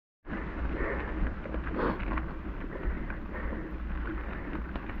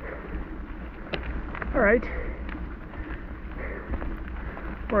Alright.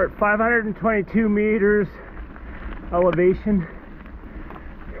 We're at 522 meters elevation.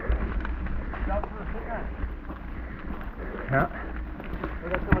 Yeah.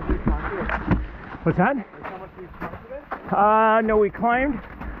 What's that? No, we climbed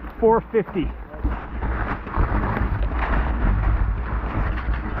 450.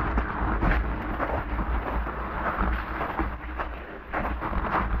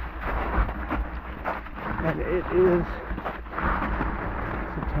 And it is,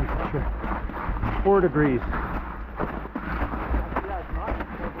 what's the temperature? 4 degrees.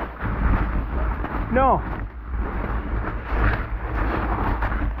 No.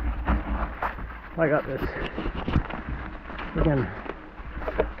 I got this again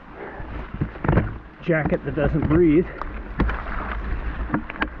jacket that doesn't breathe.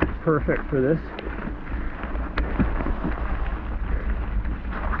 Perfect for this.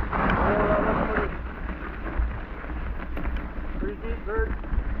 Pretty deep, Bird.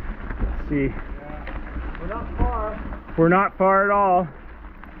 Let's see. Yeah. We're not far. We're not far at all.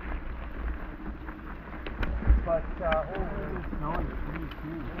 But it's snowing.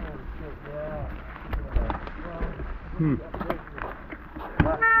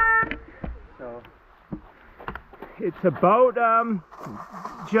 So It's about,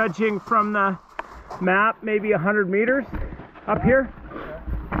 judging from the map, maybe 100 meters up here.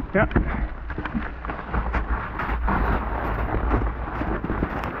 okay. Yeah.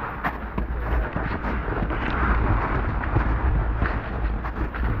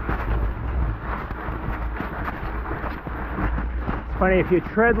 It's funny, if you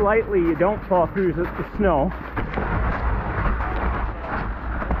tread lightly, you don't fall through the snow.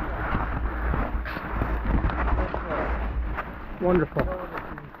 Wonderful.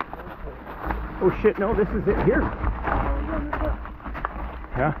 Oh shit, no, this is it here.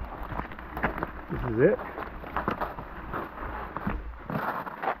 Yeah. This is it.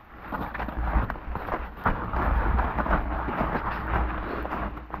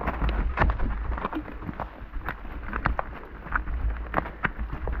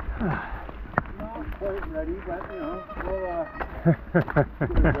 Not quite ready, but you know, we'll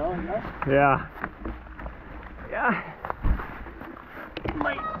give it a go, Yeah. Yeah.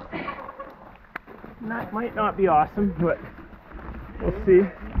 That might not be awesome, but we'll see.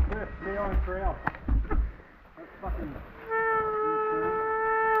 Stay on trail. That's fucking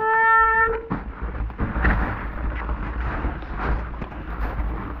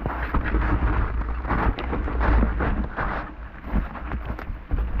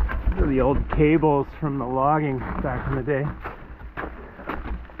These are the old cables from the logging back in the day.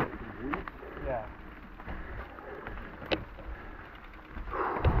 yeah.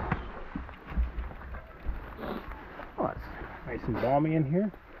 Oh, it's nice and balmy in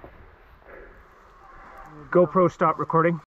here. GoPro, stop recording.